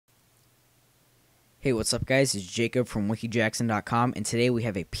Hey, what's up guys? It's Jacob from WikiJackson.com, and today we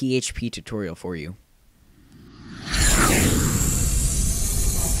have a PHP tutorial for you.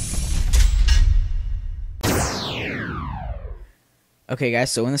 Okay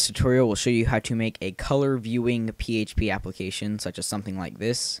guys, so in this tutorial we'll show you how to make a color viewing PHP application such as something like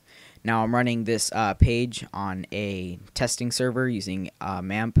this. Now I'm running this page on a testing server using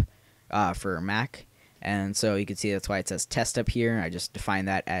MAMP for Mac, and so you can see that's why it says test up here. I just define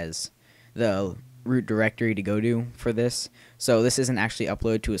that as the root directory to go to for this. So this isn't actually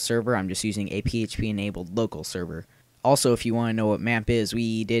uploaded to a server. I'm just using a PHP enabled local server. Also, if you want to know what MAMP is,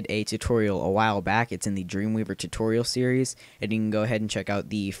 we did a tutorial a while back. It's in the Dreamweaver tutorial series, and you can go ahead and check out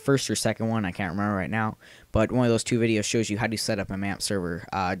the first or second one. I can't remember right now, but one of those two videos shows you how to set up a MAMP server,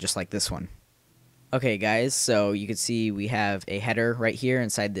 just like this one. Okay guys, so you can see we have a header right here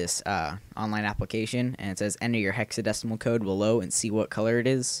inside this online application, and it says enter your hexadecimal code below and see what color it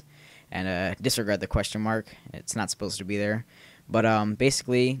is, and disregard the question mark. It's not supposed to be there. But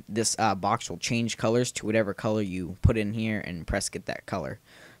basically, this box will change colors to whatever color you put in here and press get that color.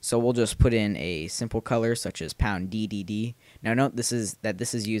 So we'll just put in a simple color such as $DDD. Now note this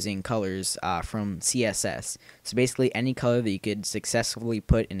is using colors from CSS. So basically any color that you could successfully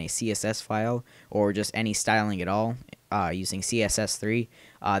put in a CSS file or just any styling at all using CSS3,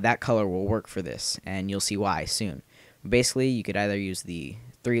 that color will work for this, and you'll see why soon. Basically, you could either use the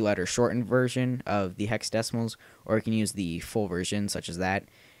 3-letter shortened version of the hexadecimals, or you can use the full version such as that.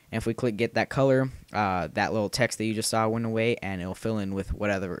 And if we click get that color, that little text that you just saw went away, and it'll fill in with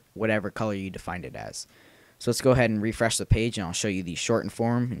whatever color you defined it as. So let's go ahead and refresh the page, and I'll show you the shortened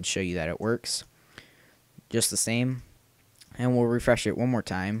form and show you that it works just the same. And we'll refresh it one more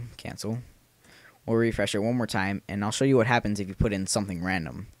time. Cancel. We'll refresh it one more time, and I'll show you what happens if you put in something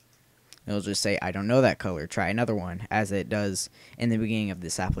random. It'll just say, I don't know that color, try another one, as it does in the beginning of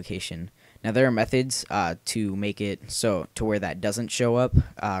this application. Now there are methods to make it so to where that doesn't show up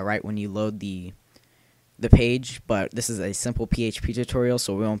right when you load the page, but this is a simple PHP tutorial,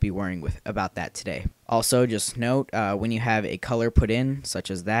 so we won't be worrying about that today. Also, just note, when you have a color put in,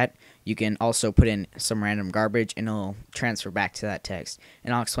 such as that, you can also put in some random garbage and it'll transfer back to that text.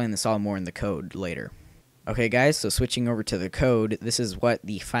 And I'll explain this all more in the code later. Okay guys, so switching over to the code, this is what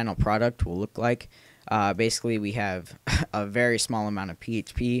the final product will look like. Basically we have a very small amount of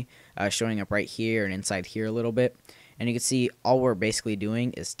PHP showing up right here and inside here a little bit. And you can see all we're basically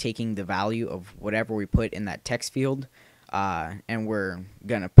doing is taking the value of whatever we put in that text field and we're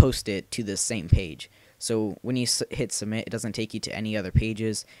going to post it to the same page. So when you hit submit, it doesn't take you to any other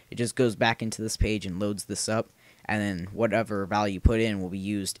pages. It just goes back into this page and loads this up. And then whatever value you put in will be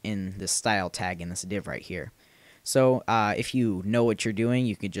used in this style tag in this div right here. So if you know what you're doing,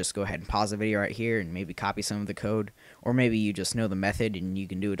 you could just go ahead and pause the video right here and maybe copy some of the code, or maybe you just know the method and you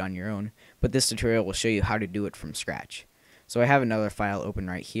can do it on your own. But this tutorial will show you how to do it from scratch. So I have another file open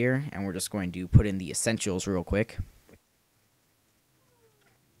right here, and we're just going to put in the essentials real quick.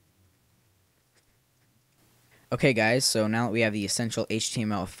 Okay guys, so now that we have the essential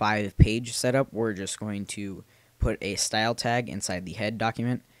HTML5 page set up, we're just going to put a style tag inside the head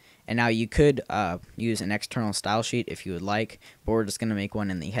document. And now you could use an external style sheet if you would like, but we're just going to make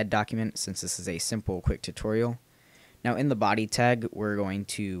one in the head document since this is a simple quick tutorial. Now in the body tag, we're going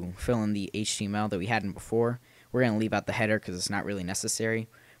to fill in the HTML that we had in before. We're going to leave out the header because it's not really necessary,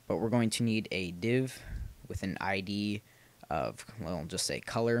 but we're going to need a div with an ID of, well, just say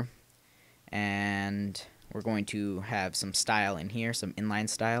color, and we're going to have some style in here, some inline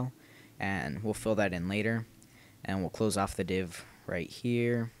style, and we'll fill that in later. And we'll close off the div right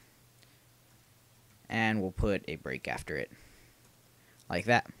here, and we'll put a break after it, like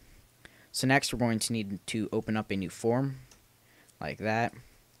that. So next we're going to need to open up a new form, like that.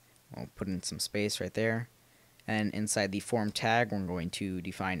 We'll put in some space right there, and inside the form tag we're going to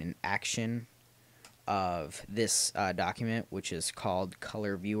define an action of this document, which is called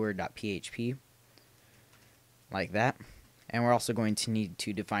colorviewer.php, like that. And we're also going to need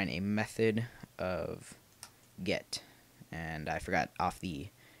to define a method of get, and I forgot off the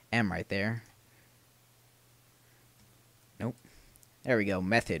M right there. Nope. There we go,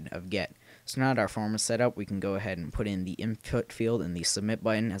 method of get. So now that our form is set up, we can go ahead and put in the input field and the submit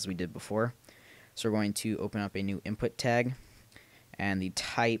button as we did before. So we're going to open up a new input tag, and the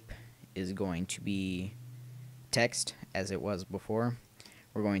type is going to be text as it was before.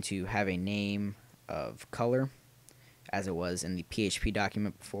 We're going to have a name of color as it was in the PHP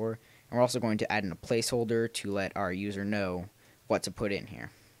document before. And we're also going to add in a placeholder to let our user know what to put in here.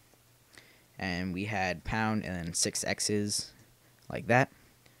 And we had pound and then 6 X's like that.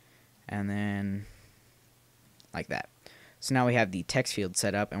 And then like that. So now we have the text field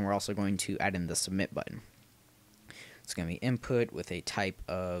set up, and we're also going to add in the submit button. It's going to be input with a type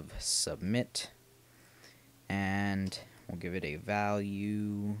of submit, and we'll give it a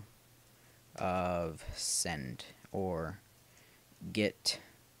value of send, or get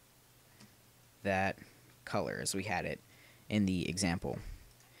that color as we had it in the example.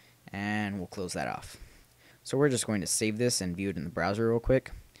 And we'll close that off. So we're just going to save this and view it in the browser real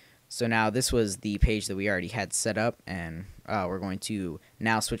quick. So now this was the page that we already had set up, and we're going to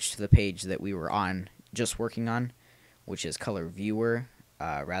now switch to the page that we were on, just working on, which is color viewer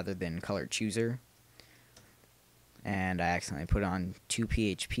rather than color chooser. And I accidentally put on 2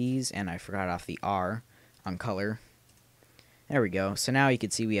 PHPs, and I forgot off the R on color. There we go. So now you can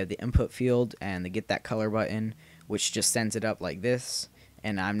see we have the input field and the get that color button, which just sends it up like this.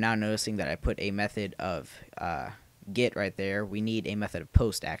 And I'm now noticing that I put a method of get right there. We need a method of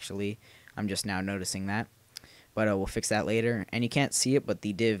post, actually. I'm just now noticing that. But we'll fix that later. And you can't see it, but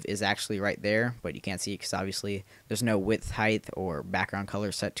the div is actually right there. But you can't see it because obviously there's no width, height, or background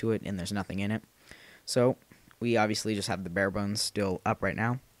color set to it, and there's nothing in it. So we obviously just have the bare bones still up right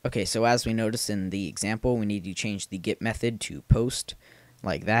now. Okay, so as we noticed in the example, we need to change the get method to post,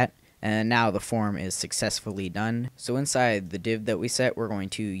 like that. And now the form is successfully done. So inside the div that we set, we're going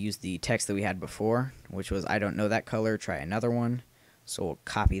to use the text that we had before, which was I don't know that color, try another one. So we'll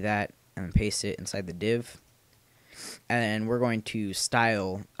copy that and paste it inside the div. And we're going to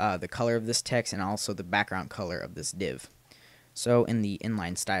style the color of this text and also the background color of this div. So in the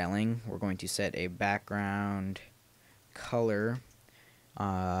inline styling, we're going to set a background color.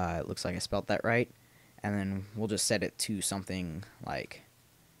 It looks like I spelled that right. And then we'll just set it to something like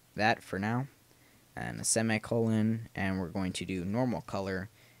that for now, and a semicolon, and we're going to do normal color,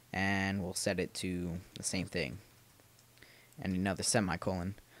 and we'll set it to the same thing, and another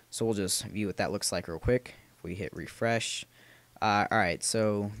semicolon. So we'll just view what that looks like real quick. If we hit refresh, alright,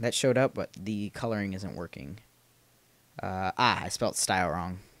 so that showed up, but the coloring isn't working. I spelled style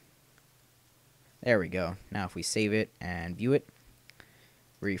wrong. There we go. Now if we save it and view it,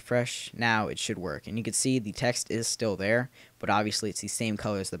 refresh, now it should work, and you can see the text is still there, but obviously it's the same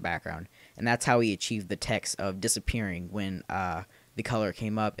color as the background, and that's how we achieved the text of disappearing when the color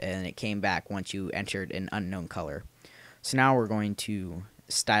came up and it came back once you entered an unknown color. So now we're going to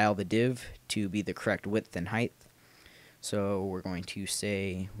style the div to be the correct width and height. So we're going to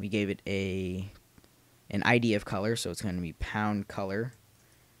say we gave it an ID of color, so it's going to be pound color,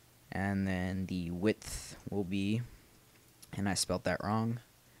 and then the width will be, and I spelled that wrong,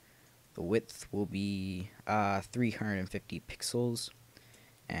 the width will be 350 pixels,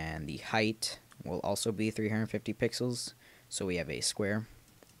 and the height will also be 350 pixels, so we have a square.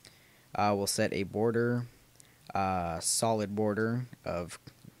 We'll set a border, solid border of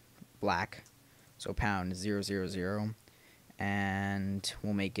black, so pound 000, and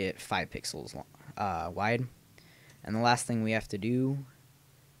we'll make it 5 pixels wide. And the last thing we have to do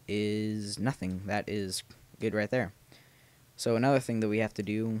is nothing. That is good right there. So another thing that we have to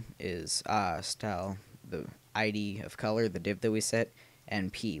do is style the ID of color, the div that we set,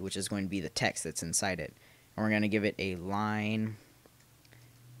 and P, which is going to be the text that's inside it. And we're going to give it a line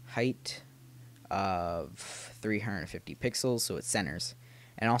height of 350 pixels, so it centers.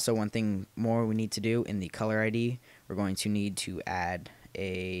 And also one thing more we need to do in the color ID, we're going to need to add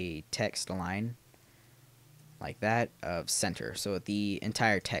a text line like that of center, so the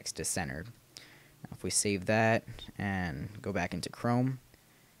entire text is centered. Now if we save that and go back into Chrome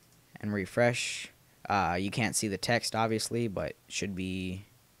and refresh, you can't see the text obviously, but it should be,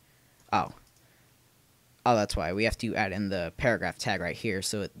 oh that's why we have to add in the paragraph tag right here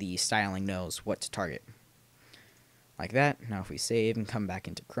so that the styling knows what to target, like that. Now if we save and come back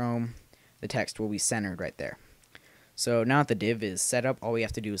into Chrome, the text will be centered right there. So now that the div is set up, all we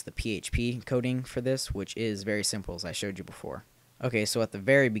have to do is the PHP coding for this, which is very simple as I showed you before. Okay, so at the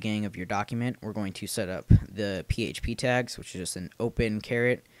very beginning of your document, we're going to set up the PHP tags, which is just an open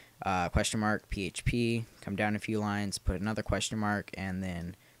caret, question mark, PHP, come down a few lines, put another question mark, and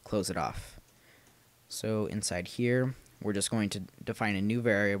then close it off. So inside here, we're just going to define a new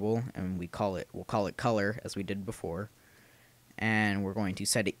variable, and we'll call it color, as we did before. And we're going to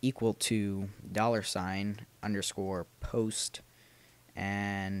set it equal to $_post,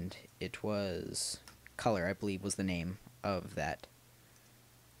 and it was color, I believe, was the name of that.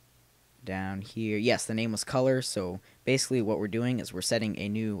 Down here, yes, the name was color. So basically what we're doing is we're setting a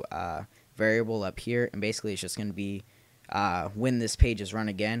new variable up here, and basically it's just going to be when this page is run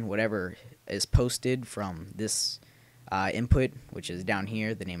again, whatever is posted from this input, which is down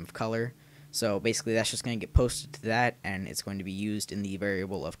here, the name of color. So basically that's just going to get posted to that, and it's going to be used in the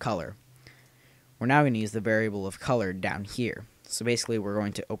variable of color. we're now going to use the variable of color down here. So basically we're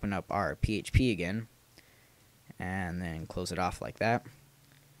going to open up our PHP again and then close it off like that.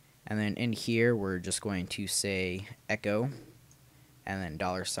 And then in here we're just going to say echo and then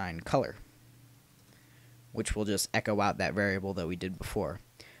 $color, which will just echo out that variable that we did before.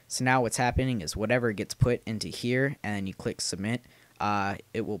 So now what's happening is whatever gets put into here and then you click submit,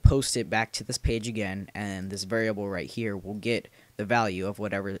 it will post it back to this page again, and this variable right here will get the value of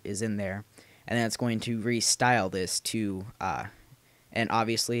whatever is in there, and then it's going to restyle this to and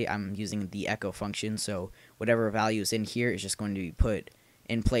obviously I'm using the echo function, so whatever value is in here is just going to be put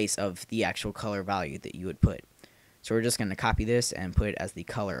in place of the actual color value that you would put. So we're just going to copy this and put it as the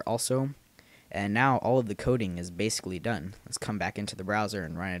color also, and now all of the coding is basically done. Let's come back into the browser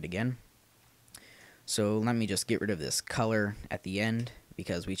and run it again. So let me just get rid of this color at the end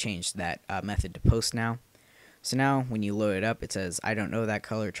because we changed that method to post now. So now when you load it up, it says, I don't know that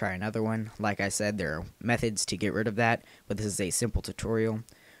color, try another one. Like I said, there are methods to get rid of that, but this is a simple tutorial.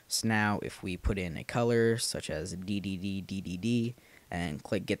 So now if we put in a color such as DDD and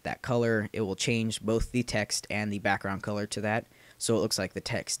click get that color, it will change both the text and the background color to that. So it looks like the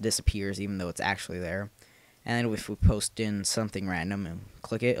text disappears even though it's actually there. And then if we post in something random and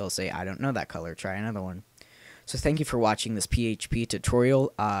click it, it'll say, I don't know that color, try another one. So thank you for watching this PHP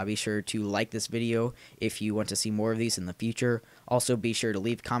tutorial. Be sure to like this video if you want to see more of these in the future. Also be sure to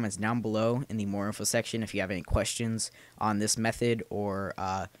leave comments down below in the more info section if you have any questions on this method or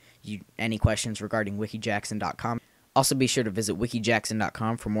any questions regarding WikiJackson.com. Also be sure to visit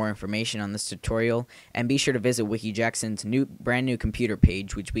WikiJackson.com for more information on this tutorial, and be sure to visit WikiJackson's brand new computer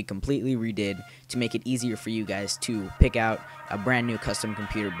page, which we completely redid to make it easier for you guys to pick out a brand new custom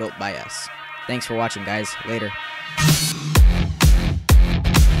computer built by us. Thanks for watching, guys. Later.